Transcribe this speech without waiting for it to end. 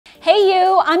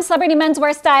I'm celebrity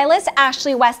menswear stylist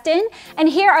Ashley Weston, and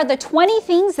here are the 20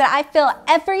 things that I feel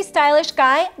every stylish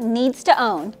guy needs to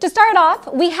own. To start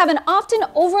off, we have an often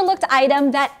overlooked item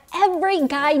that every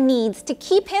guy needs to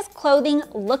keep his clothing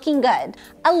looking good: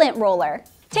 a lint roller.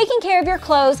 Taking care of your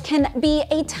clothes can be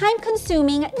a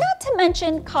time-consuming, not to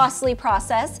mention costly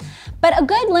process, but a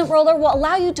good lint roller will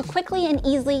allow you to quickly and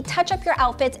easily touch up your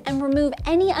outfits and remove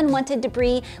any unwanted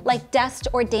debris like dust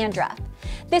or dandruff.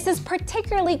 This is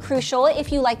particularly crucial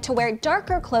if you like to wear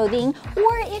darker clothing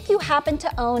or if you happen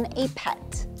to own a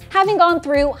pet. Having gone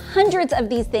through hundreds of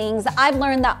these things, I've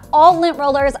learned that all lint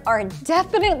rollers are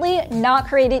definitely not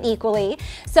created equally.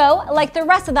 So, like the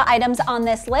rest of the items on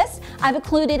this list, I've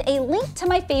included a link to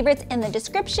my favorites in the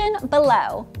description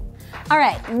below. All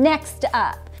right, next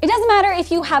up. It doesn't matter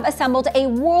if you have assembled a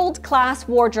world-class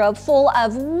wardrobe full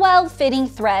of well-fitting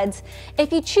threads.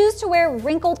 If you choose to wear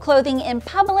wrinkled clothing in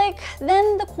public,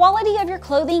 then the quality of your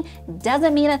clothing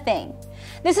doesn't mean a thing.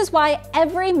 This is why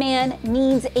every man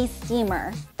needs a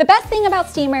steamer. The best thing about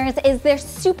steamers is they're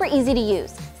super easy to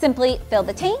use. Simply fill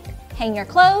the tank, hang your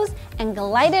clothes, and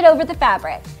glide it over the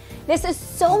fabric. This is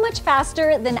so much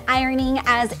faster than ironing,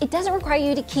 as it doesn't require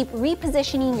you to keep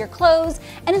repositioning your clothes,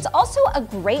 and it's also a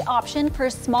great option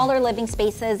for smaller living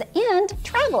spaces and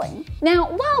traveling. Now,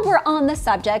 while we're on the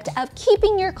subject of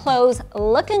keeping your clothes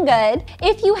looking good,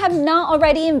 if you have not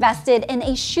already invested in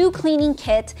a shoe cleaning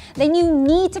kit, then you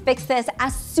need to fix this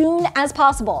as soon as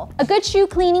possible. A good shoe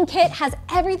cleaning kit has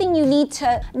everything you need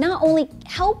to not only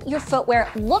help your footwear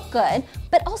look good,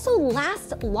 but also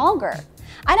last longer.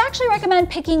 I'd actually recommend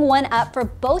picking one up for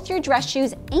both your dress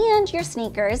shoes and your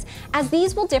sneakers, as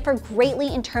these will differ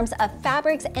greatly in terms of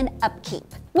fabrics and upkeep.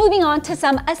 Moving on to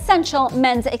some essential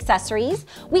men's accessories,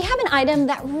 we have an item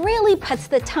that really puts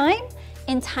the time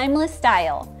in timeless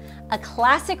style: a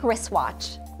classic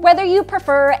wristwatch. Whether you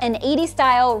prefer an 80s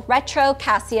style retro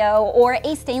Casio or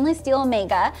a stainless steel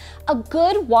Omega, a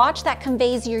good watch that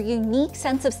conveys your unique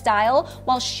sense of style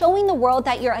while showing the world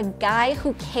that you're a guy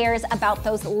who cares about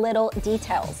those little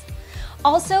details.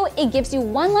 Also, it gives you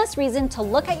one less reason to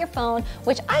look at your phone,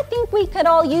 which I think we could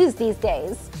all use these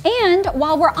days. And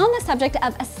while we're on the subject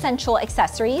of essential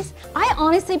accessories, I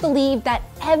honestly believe that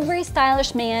every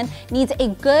stylish man needs a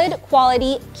good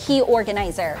quality key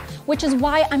organizer, which is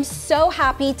why I'm so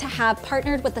happy to have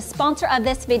partnered with the sponsor of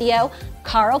this video,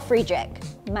 Carl Friedrich,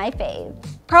 my fave.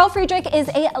 Carl Friedrich is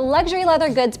a luxury leather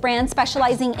goods brand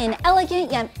specializing in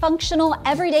elegant yet functional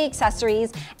everyday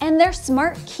accessories, and their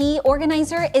smart key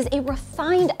organizer is a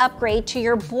refined upgrade to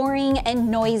your boring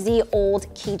and noisy old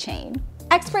keychain.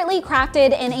 Expertly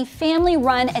crafted in a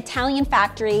family-run Italian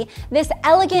factory, this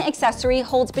elegant accessory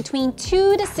holds between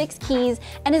 2 to 6 keys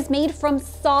and is made from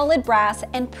solid brass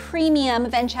and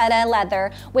premium Vachetta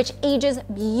leather, which ages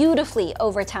beautifully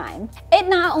over time. It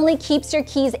not only keeps your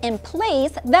keys in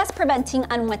place, thus preventing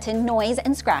unwanted noise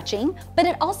and scratching, but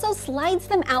it also slides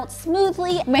them out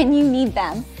smoothly when you need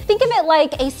them. Think of it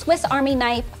like a Swiss Army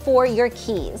knife for your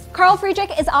keys. Carl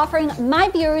Friedrich is offering my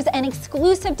viewers an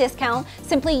exclusive discount.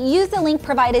 Simply use the link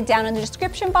provided down in the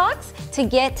description box to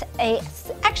get an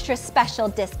extra special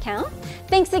discount.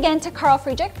 Thanks again to Carl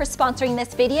Friedrich for sponsoring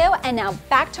this video, and now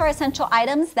back to our essential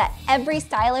items that every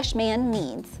stylish man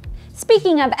needs.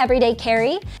 Speaking of everyday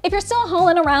carry, if you're still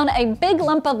hauling around a big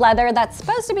lump of leather that's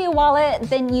supposed to be a wallet,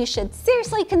 then you should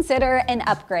seriously consider an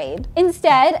upgrade.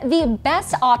 Instead, the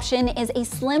best option is a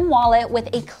slim wallet with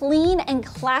a clean and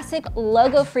classic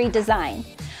logo-free design.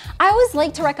 I always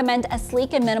like to recommend a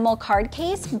sleek and minimal card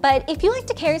case, but if you like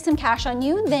to carry some cash on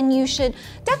you, then you should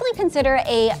definitely consider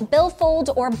a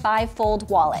billfold or bifold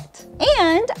wallet.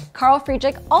 And Carl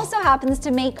Friedrich also happens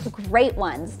to make great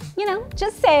ones. You know,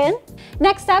 just saying.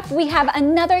 Next up, we have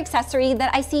another accessory that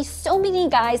I see so many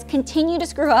guys continue to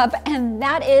screw up, and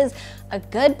that is a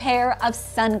good pair of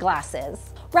sunglasses.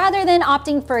 Rather than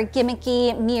opting for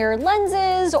gimmicky mirror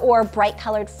lenses or bright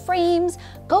colored frames,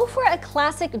 go for a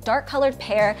classic dark colored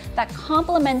pair that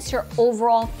complements your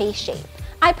overall face shape.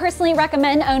 I personally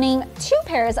recommend owning 2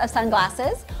 pairs of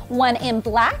sunglasses, one in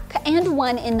black and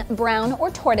one in brown or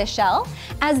tortoiseshell,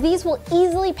 as these will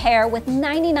easily pair with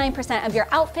 99% of your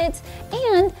outfits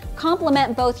and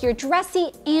complement both your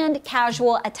dressy and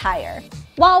casual attire.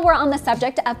 While we're on the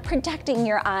subject of protecting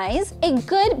your eyes, a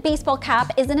good baseball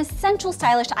cap is an essential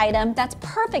stylish item that's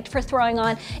perfect for throwing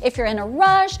on if you're in a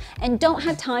rush and don't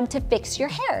have time to fix your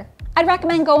hair. I'd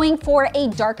recommend going for a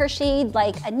darker shade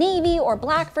like a navy or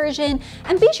black version,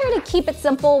 and be sure to keep it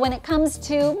simple when it comes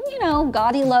to, you know,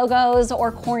 gaudy logos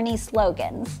or corny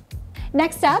slogans.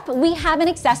 Next up, we have an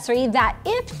accessory that,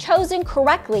 if chosen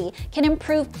correctly, can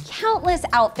improve countless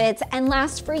outfits and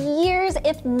last for years,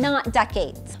 if not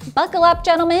decades. Buckle up,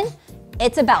 gentlemen.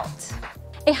 it's a belt.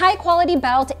 A high quality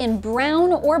belt in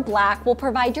brown or black will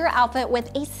provide your outfit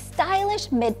with a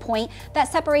stylish midpoint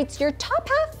that separates your top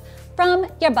half from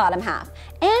your bottom half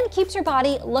and keeps your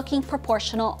body looking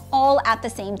proportional all at the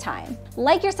same time.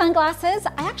 Like your sunglasses,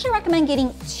 I actually recommend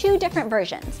getting two different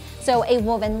versions. So a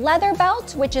woven leather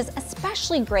belt, which is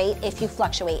especially great if you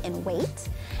fluctuate in weight,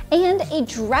 and a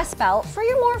dress belt for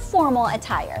your more formal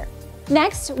attire.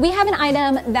 Next, we have an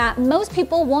item that most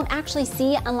people won't actually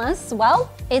see unless, well,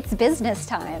 it's business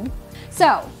time.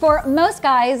 So, for most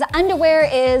guys, underwear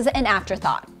is an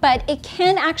afterthought, but it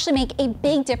can actually make a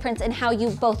big difference in how you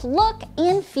both look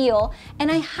and feel, and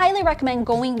I highly recommend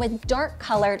going with dark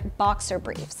colored boxer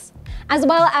briefs. As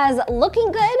well as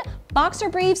looking good, boxer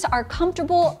briefs are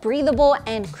comfortable, breathable,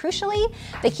 and crucially,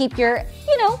 they keep your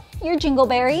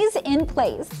jingleberries in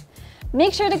place.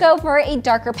 Make sure to go for a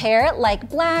darker pair like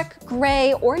black,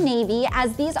 gray, or navy,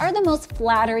 as these are the most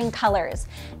flattering colors.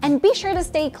 And be sure to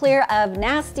stay clear of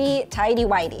nasty,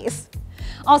 tighty-whities.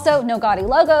 Also, no gaudy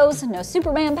logos, no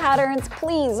Superman patterns,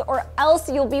 please, or else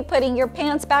you'll be putting your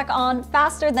pants back on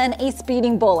faster than a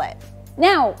speeding bullet.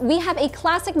 Now, we have a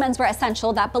classic menswear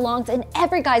essential that belongs in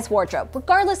every guy's wardrobe,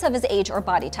 regardless of his age or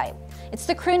body type. It's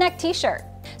the crew neck t-shirt.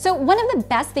 So one of the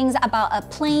best things about a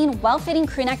plain, well-fitting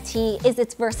crew neck tee is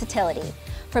its versatility.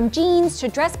 From jeans to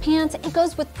dress pants, it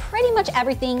goes with pretty much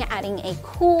everything, adding a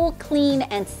cool, clean,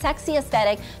 and sexy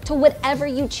aesthetic to whatever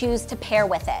you choose to pair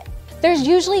with it. There's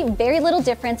usually very little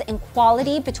difference in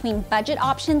quality between budget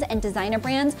options and designer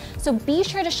brands, so be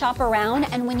sure to shop around,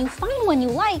 and when you find one you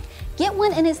like, get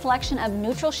one in a selection of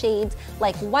neutral shades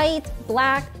like white,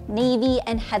 black, navy,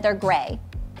 and heather gray.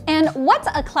 And what's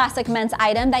a classic men's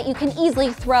item that you can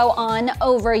easily throw on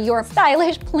over your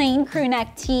stylish plain crew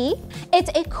neck tee?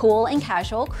 It's a cool and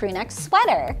casual crew neck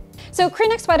sweater. So crew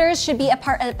neck sweaters should be a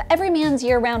part of every man's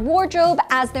year-round wardrobe,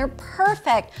 as they're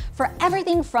perfect for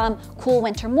everything from cool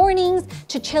winter mornings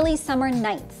to chilly summer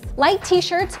nights. Like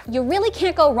t-shirts, you really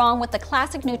can't go wrong with the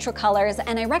classic neutral colors,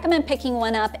 and I recommend picking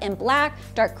one up in black,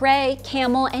 dark gray,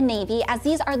 camel, and navy, as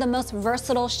these are the most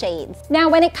versatile shades. Now,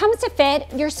 when it comes to fit,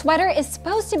 your sweater is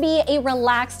supposed to be a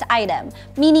relaxed item,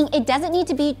 meaning it doesn't need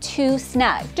to be too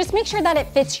snug. Just make sure that it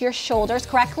fits your shoulders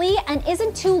correctly and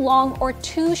isn't too long or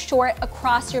too short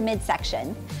across your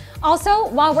midsection. Also,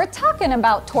 while we're talking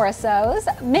about torsos,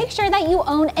 make sure that you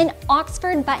own an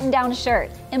Oxford button-down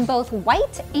shirt in both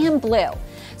white and blue.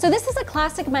 So this is a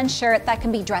classic men's shirt that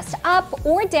can be dressed up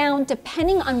or down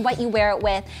depending on what you wear it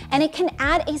with, and it can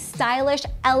add a stylish,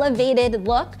 elevated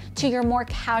look to your more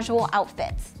casual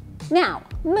outfits. Now,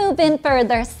 moving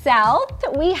further south,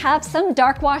 we have some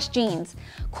dark wash jeans.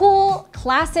 Cool,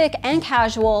 classic, and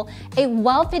casual, a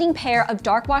well-fitting pair of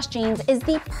dark wash jeans is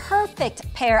the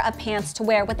perfect pair of pants to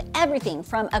wear with everything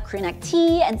from a crew neck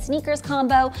tee and sneakers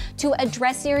combo to a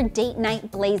dressier date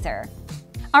night blazer.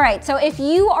 All right, so if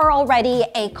you are already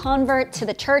a convert to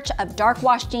the church of dark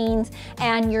wash jeans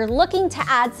and you're looking to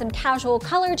add some casual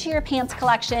color to your pants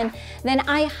collection, then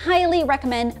I highly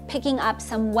recommend picking up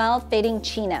some well-fitting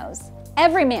chinos.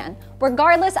 Every man,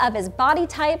 regardless of his body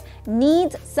type,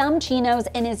 needs some chinos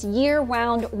in his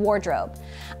year-round wardrobe.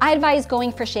 I advise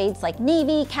going for shades like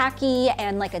navy, khaki,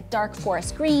 and like a dark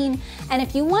forest green. And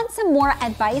if you want some more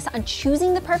advice on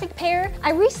choosing the perfect pair,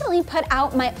 I recently put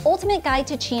out my ultimate guide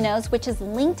to chinos, which is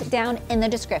linked down in the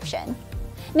description.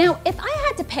 Now, if I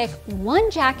had to pick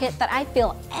one jacket that I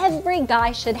feel every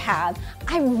guy should have,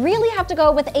 I really have to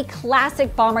go with a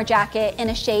classic bomber jacket in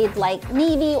a shade like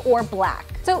navy or black.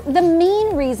 So the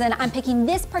main reason I'm picking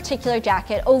this particular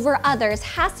jacket over others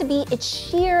has to be its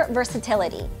sheer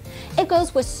versatility. It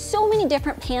goes with so many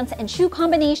different pants and shoe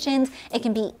combinations. It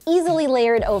can be easily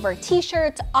layered over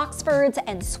t-shirts, Oxfords,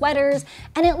 and sweaters,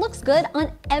 and it looks good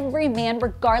on every man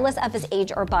regardless of his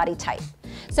age or body type.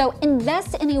 So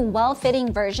invest in a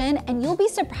well-fitting version and you'll be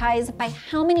surprised by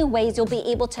how many ways you'll be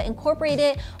able to incorporate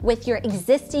it with your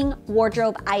existing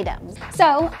wardrobe items.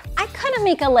 So I couldn't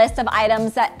make a list of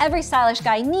items that every stylish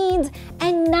guy needs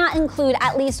and not include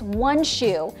at least one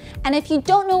shoe. And if you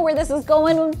don't know where this is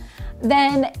going,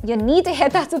 then you need to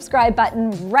hit that subscribe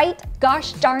button right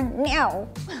gosh darn now.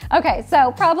 Okay,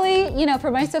 so probably,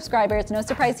 for my subscribers, no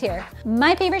surprise here.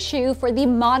 My favorite shoe for the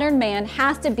modern man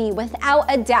has to be,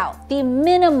 without a doubt, the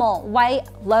minimal white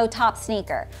low-top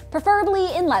sneaker,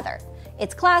 preferably in leather.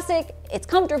 It's classic, it's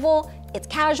comfortable, it's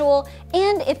casual,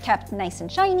 and if kept nice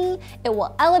and shiny, it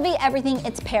will elevate everything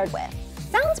it's paired with.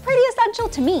 Sounds pretty essential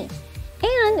to me.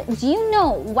 And do you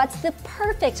know what's the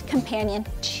perfect companion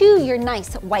to your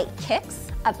nice white kicks?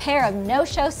 A pair of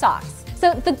no-show socks.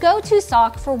 So the go-to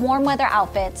sock for warm weather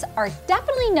outfits are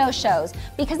definitely no-shows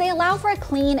because they allow for a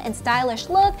clean and stylish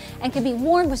look and can be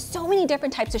worn with so many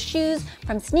different types of shoes,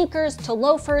 from sneakers to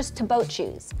loafers to boat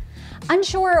shoes.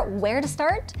 Unsure where to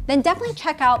start? Then definitely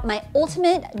check out my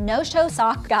ultimate no-show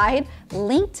sock guide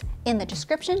linked in the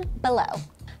description below.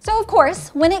 So of course,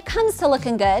 when it comes to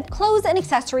looking good, clothes and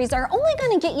accessories are only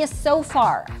gonna get you so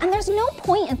far, and there's no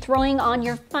point in throwing on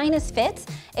your finest fits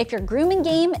if your grooming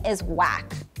game is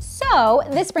whack. So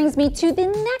this brings me to the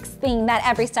next thing that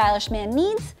every stylish man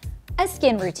needs, a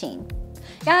skin routine.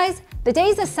 Guys, the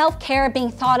days of self-care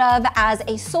being thought of as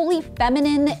a solely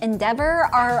feminine endeavor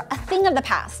are a thing of the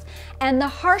past. And the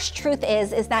harsh truth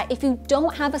is that if you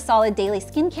don't have a solid daily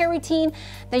skincare routine,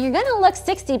 then you're gonna look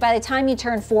 60 by the time you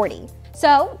turn 40.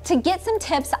 So to get some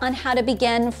tips on how to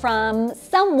begin from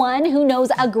someone who knows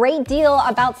a great deal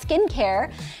about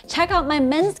skincare, check out my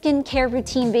men's skincare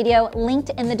routine video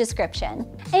linked in the description.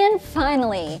 And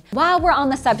finally, while we're on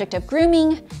the subject of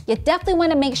grooming, you definitely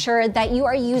want to make sure that you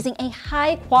are using a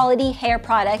high quality hair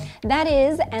product that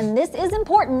is, and this is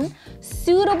important,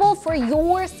 suitable for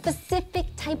your specific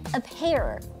type of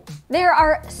hair. There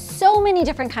are so many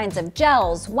different kinds of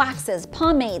gels, waxes,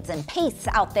 pomades, and pastes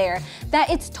out there that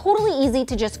it's totally easy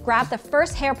to just grab the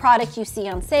first hair product you see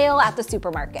on sale at the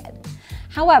supermarket.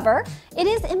 However, it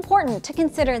is important to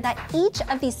consider that each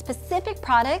of these specific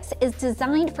products is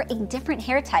designed for a different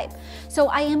hair type. So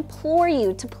I implore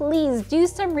you to please do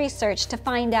some research to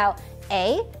find out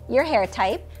A, your hair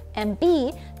type, and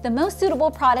B, the most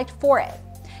suitable product for it.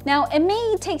 Now, it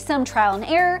may take some trial and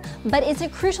error, but it's a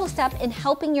crucial step in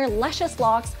helping your luscious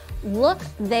locks look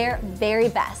their very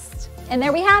best. And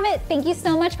there we have it. Thank you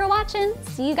so much for watching.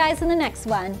 See you guys in the next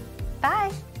one.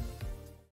 Bye.